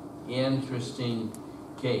 Interesting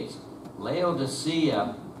case.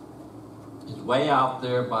 Laodicea is way out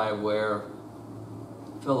there by where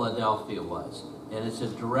Philadelphia was. And it's a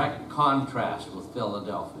direct contrast with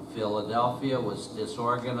Philadelphia. Philadelphia was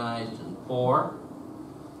disorganized and poor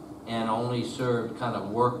and only served kind of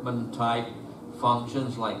workman type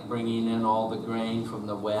functions, like bringing in all the grain from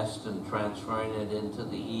the west and transferring it into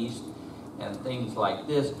the east and things like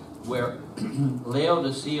this, where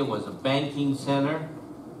Laodicea was a banking center.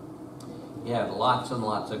 You had lots and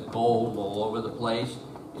lots of gold all over the place.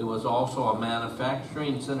 It was also a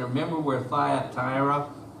manufacturing center. Remember where Thyatira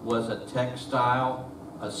was a textile,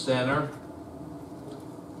 a center?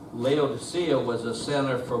 Laodicea was a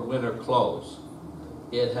center for winter clothes.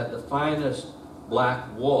 It had the finest black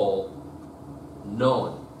wool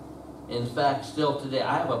known. In fact, still today,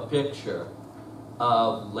 I have a picture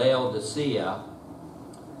of Laodicea,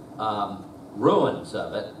 ruins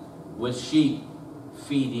of it, with sheep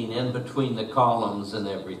feeding in between the columns and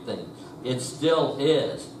everything. It still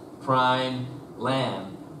is prime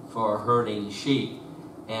land for herding sheep.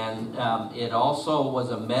 And it also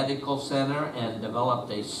was a medical center and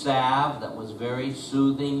developed a salve that was very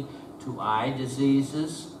soothing to eye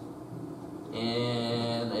diseases.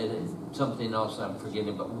 and something else I'm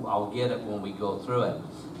forgetting, but I'll get it when we go through it.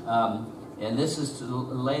 And this is to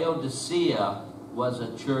Laodicea was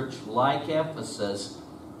a church like Ephesus.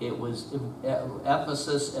 It was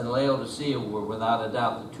Ephesus and Laodicea were without a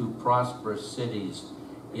doubt the two prosperous cities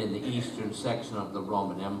in the eastern section of the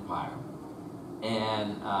Roman Empire.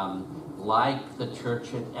 And like the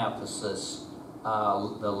church at Ephesus,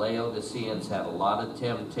 the Laodiceans had a lot of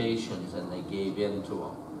temptations, and they gave in to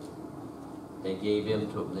them. They gave in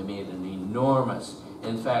to them. They made an enormous.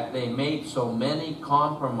 In fact, they made so many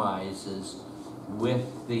compromises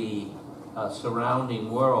with the surrounding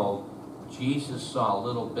world. Jesus saw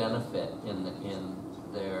little benefit in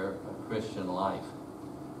their Christian life.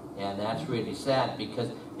 And that's really sad,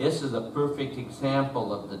 because this is a perfect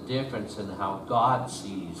example of the difference in how God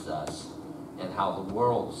sees us and how the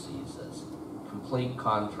world sees us. Complete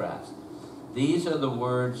contrast. These are the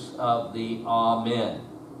words of the Amen.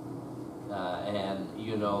 And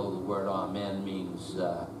you know the word Amen means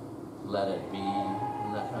let it be.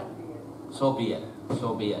 So be it.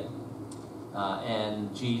 So be it.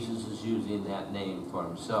 And Jesus is using that name for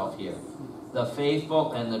himself here. The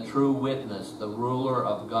faithful and the true witness, the ruler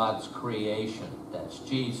of God's creation. That's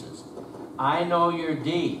Jesus. I know your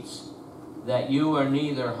deeds, that you are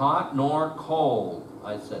neither hot nor cold.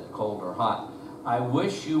 I said cold or hot. I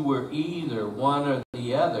wish you were either one or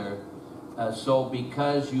the other. So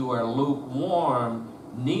because you are lukewarm,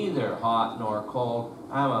 neither hot nor cold,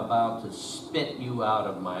 I'm about to spit you out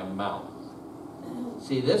of my mouth.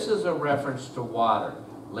 See, this is a reference to water.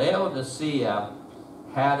 Laodicea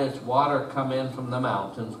had its water come in from the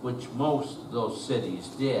mountains, which most of those cities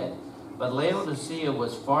did. But Laodicea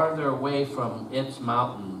was farther away from its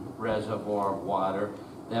mountain reservoir of water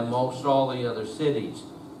than most all the other cities.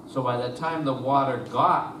 So by the time the water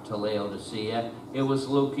got to Laodicea, it was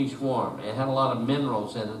lukewarm warm. It had a lot of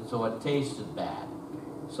minerals in it, so it tasted bad.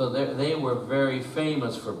 So they were very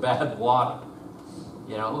famous for bad water.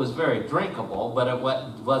 You know, it was very drinkable, but it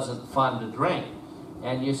wasn't fun to drink.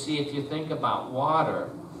 And you see, if you think about water,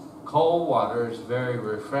 cold water is very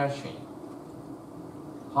refreshing.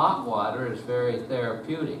 Hot water is very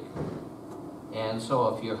therapeutic. And so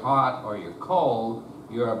if you're hot or you're cold,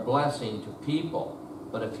 you're a blessing to people.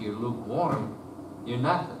 But if you're lukewarm, you're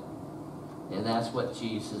nothing. And that's what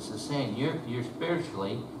Jesus is saying. You're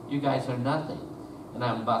spiritually, you guys are nothing. And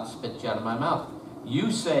I'm about to spit you out of my mouth.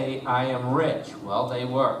 You say, I am rich. Well, they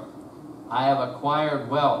were. I have acquired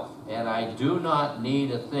wealth, and I do not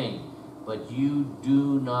need a thing. But you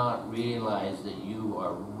do not realize that you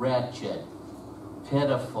are wretched,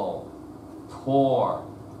 pitiful, poor,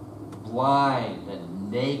 blind,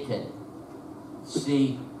 and naked.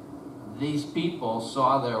 See, these people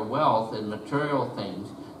saw their wealth in material things.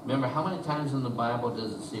 Remember, how many times in the Bible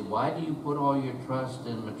does it say, why do you put all your trust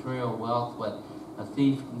in material wealth when a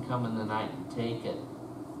thief can come in the night and take it?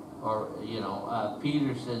 Or, you know,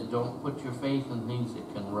 Peter says, don't put your faith in things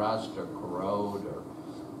that can rust or corrode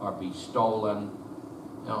or be stolen.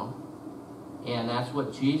 You know? And that's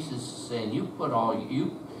what Jesus is saying. You put all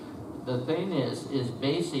the thing is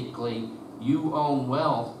basically, you own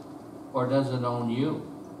wealth, or does it own you?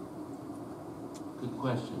 Good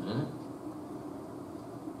question, isn't it?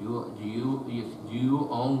 Do you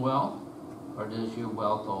own wealth, or does your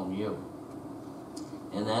wealth own you?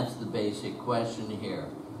 And that's the basic question here.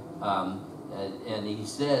 And he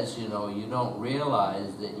says, you know, you don't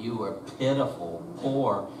realize that you are pitiful,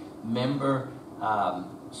 poor. Remember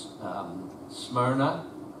Smyrna,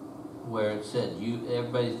 where it said,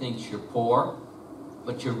 everybody thinks you're poor,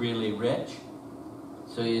 but you're really rich.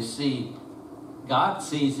 So you see, God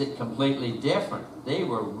sees it completely different. They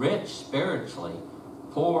were rich spiritually,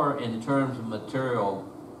 poor in terms of material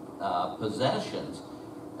possessions.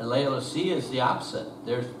 And Laodicea is the opposite.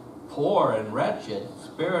 They're poor and wretched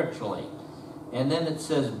spiritually. And then it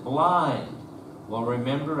says blind. Well,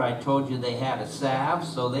 remember I told you they had a salve,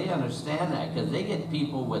 so they understand that, because they get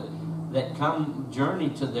people that come journey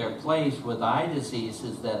to their place with eye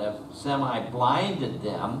diseases that have semi-blinded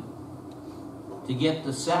them to get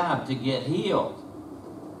the salve to get healed.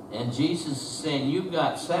 And Jesus is saying, you've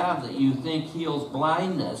got salve that you think heals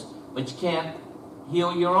blindness, but you can't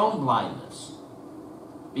heal your own blindness,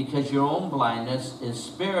 because your own blindness is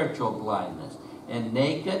spiritual blindness. And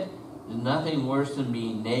naked, there's nothing worse than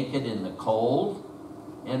being naked in the cold.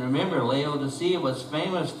 And remember, Laodicea was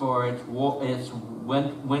famous for its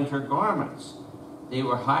winter garments. They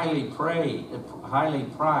were highly prized,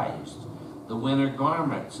 the winter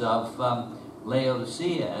garments of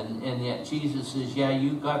Laodicea. And yet Jesus says, yeah,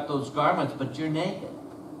 you got those garments, but you're naked.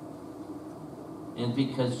 And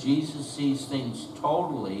because Jesus sees things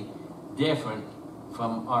totally different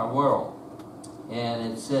from our world.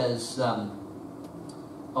 And it says, and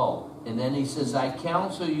then he says, I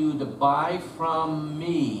counsel you to buy from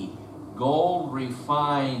me gold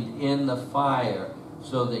refined in the fire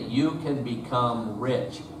so that you can become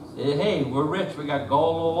rich. Hey, we're rich. We got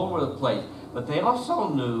gold all over the place. But they also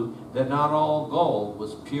knew that not all gold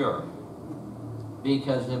was pure.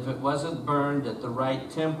 Because if it wasn't burned at the right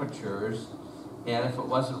temperatures, and if it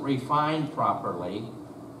wasn't refined properly,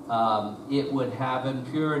 it would have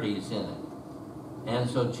impurities in it. And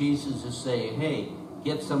so Jesus is saying, hey,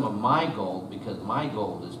 get some of my gold because my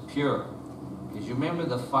gold is pure. Because you remember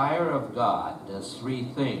the fire of God does three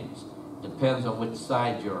things. Depends on which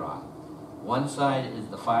side you're on. One side is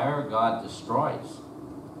the fire of God destroys.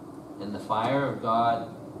 And the fire of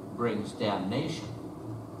God brings damnation.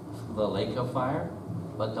 The lake of fire.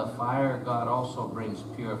 But the fire of God also brings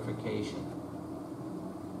purification.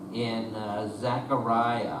 In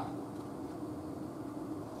Zechariah,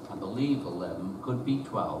 I believe 11, could be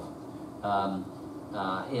 12.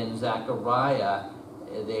 In Zechariah,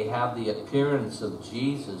 they have the appearance of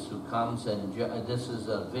Jesus who comes, and this is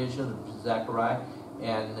a vision of Zechariah,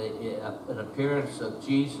 and an appearance of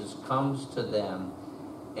Jesus comes to them,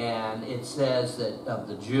 and it says that of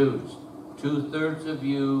the Jews, 2/3 of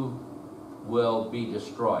you will be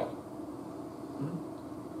destroyed.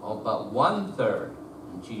 Oh, but 1/3,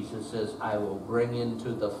 and Jesus says, I will bring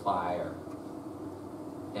into the fire,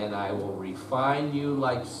 and I will refine you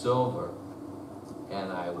like silver,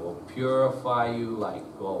 and I will purify you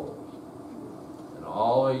like gold. And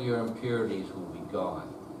all of your impurities will be gone.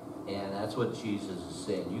 And that's what Jesus is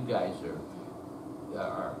saying. You guys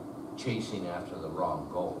are chasing after the wrong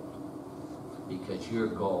gold. Because your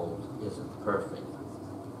gold isn't perfect.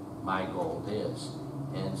 My gold is.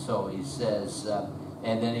 And so he says,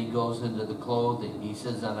 and then he goes into the clothing. He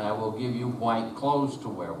says, and I will give you white clothes to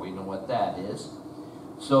wear. We know what that is.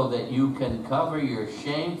 So that you can cover your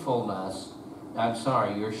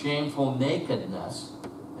your shameful nakedness,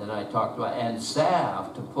 and I talked about, and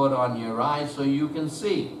salve to put on your eyes so you can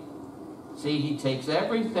see. See, he takes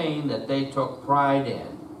everything that they took pride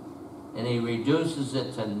in, and he reduces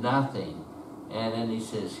it to nothing, and then he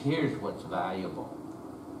says, here's what's valuable.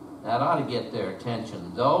 That ought to get their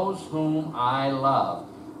attention. Those whom I love,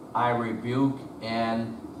 I rebuke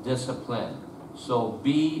and discipline. So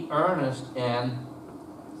be earnest and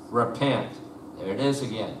repent. There it is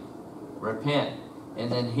again. Repent.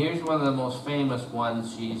 And then here's one of the most famous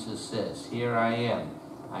ones. Jesus says, here I am.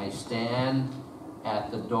 I stand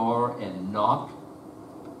at the door and knock.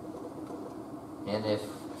 And if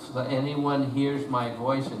anyone hears my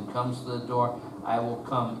voice and comes to the door, I will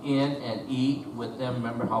come in and eat with them.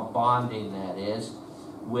 Remember how bonding that is.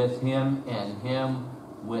 With him and him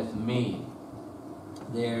with me.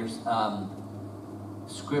 There's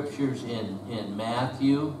scriptures in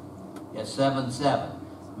Matthew 7:7.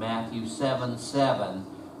 Matthew 7:7,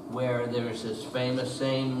 where there's this famous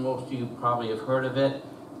saying, most of you probably have heard of it,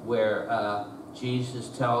 where Jesus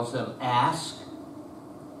tells them, ask,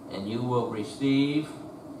 and you will receive.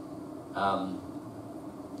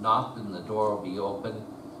 Knock, and the door will be open.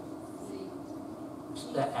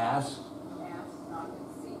 Seek. Ask. Ask, knock,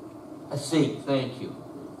 and seek. Seek, thank you.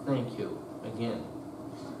 Thank you. Again.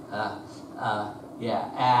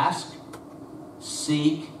 Ask,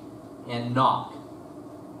 seek, and knock.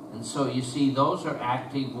 And so you see, those are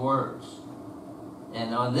active words.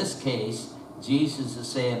 And on this case, Jesus is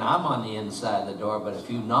saying, I'm on the inside of the door, but if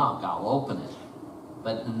you knock, I'll open it.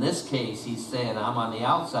 But in this case, he's saying, I'm on the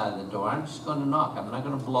outside of the door. I'm just going to knock. I'm not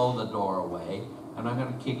going to blow the door away. I'm not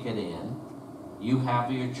going to kick it in. You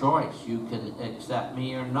have your choice. You can accept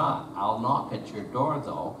me or not. I'll knock at your door,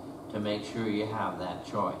 though, to make sure you have that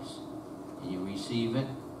choice. And you receive it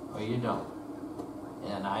or you don't.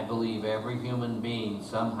 And I believe every human being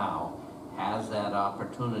somehow has that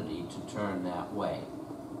opportunity to turn that way.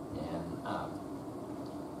 And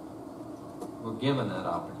we're given that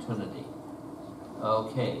opportunity.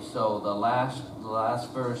 Okay, so the last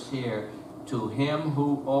verse here, to him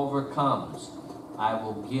who overcomes, I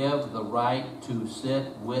will give the right to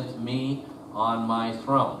sit with me on my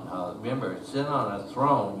throne. Now remember, sit on a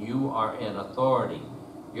throne, you are in authority.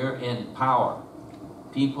 You're in power.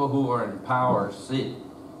 People who are in power sit.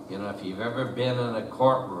 You know, if you've ever been in a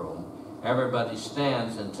courtroom, everybody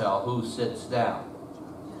stands until who sits down?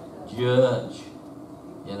 Judge.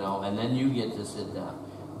 You know, and then you get to sit down.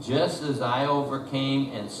 Just as I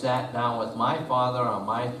overcame and sat down with my Father on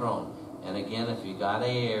my throne. And again, if you got to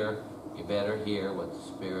hear, you better hear what the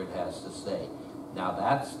Spirit has to say. Now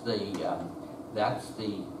that's the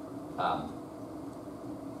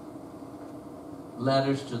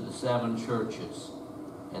letters to the 7 churches.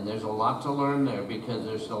 And there's a lot to learn there because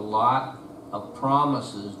there's a lot of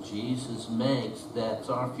promises Jesus makes. That's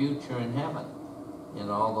our future in heaven, in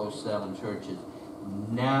all those 7 churches.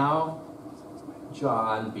 Now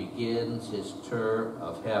John begins his tour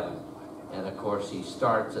of heaven. And of course he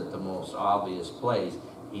starts at the most obvious place.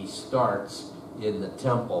 He starts in the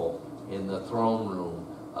temple, in the throne room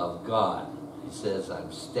of God. He says,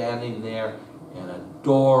 I'm standing there and a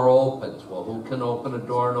door opens. Well, who can open a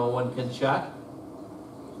door no one can shut?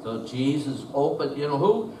 So Jesus opened. You know,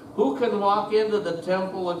 who can walk into the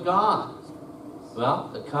temple of God? Well,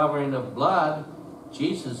 the covering of blood,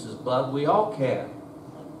 Jesus' blood, we all can.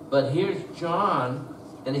 But here's John,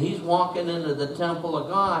 and he's walking into the temple of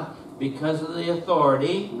God because of the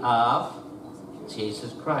authority of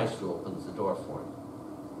Jesus Christ, who opens the door for him.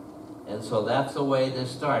 And so that's the way this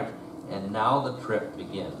starts. And now the trip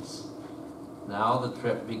begins. Now the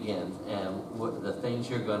trip begins. And the things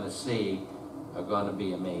you're going to see are going to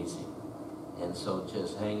be amazing. And so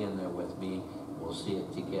just hang in there with me. We'll see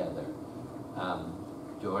it together.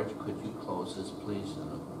 George, could you close this, please, in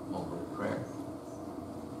a moment of prayer?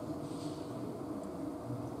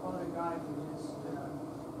 Father God, we just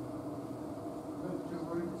look at your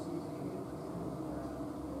word this evening and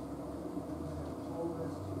told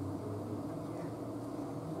us to forget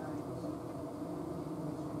tonight.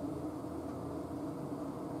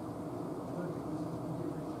 Look at these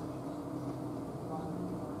different churches. Father,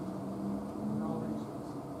 knowledge is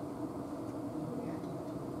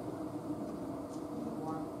and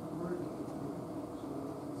walk worthy of you. So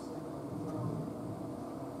we sit on the throne.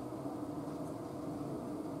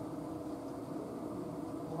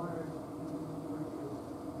 Water,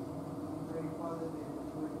 pray, Father, that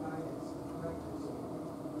you would guide us, correct us,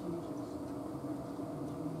 teach us,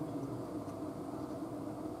 continue to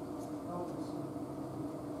help us in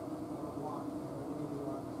our walk, our daily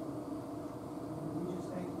walk. We just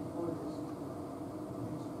thank you for this.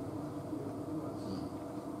 Thanks for what you do to us. In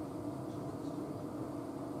Jesus'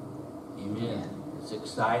 name. Amen. It's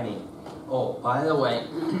exciting. Oh, by the way,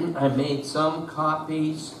 I made some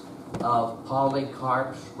copies of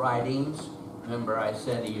Polycarp's writings. Remember I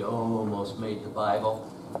said he almost made the Bible.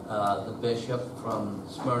 The bishop from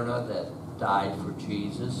Smyrna that died for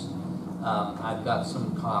Jesus. I've got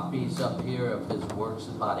some copies up here of his works,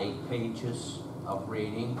 about 8 pages of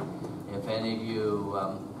reading. If any of you,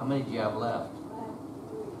 how many do you have left?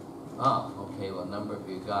 Oh, okay, well, a number of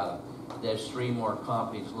you got them. There's 3 more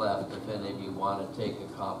copies left if any of you want to take a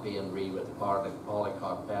copy and read what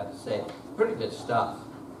Polycarp had to say. Pretty good stuff.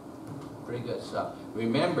 Pretty good stuff.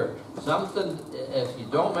 Remember, something, if you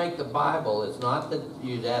don't make the Bible, it's not that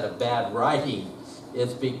you'd had a bad writing.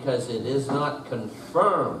 It's because it is not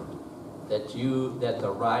confirmed that the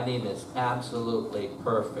writing is absolutely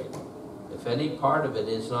perfect. If any part of it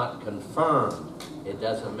is not confirmed, it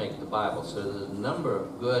doesn't make the Bible. So there's a number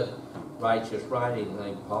of good, righteous writings. I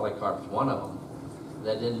think Polycarp's one of them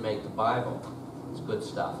that didn't make the Bible. It's good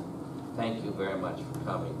stuff. Thank you very much for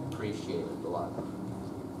coming. Appreciate it a lot.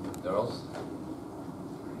 Girls?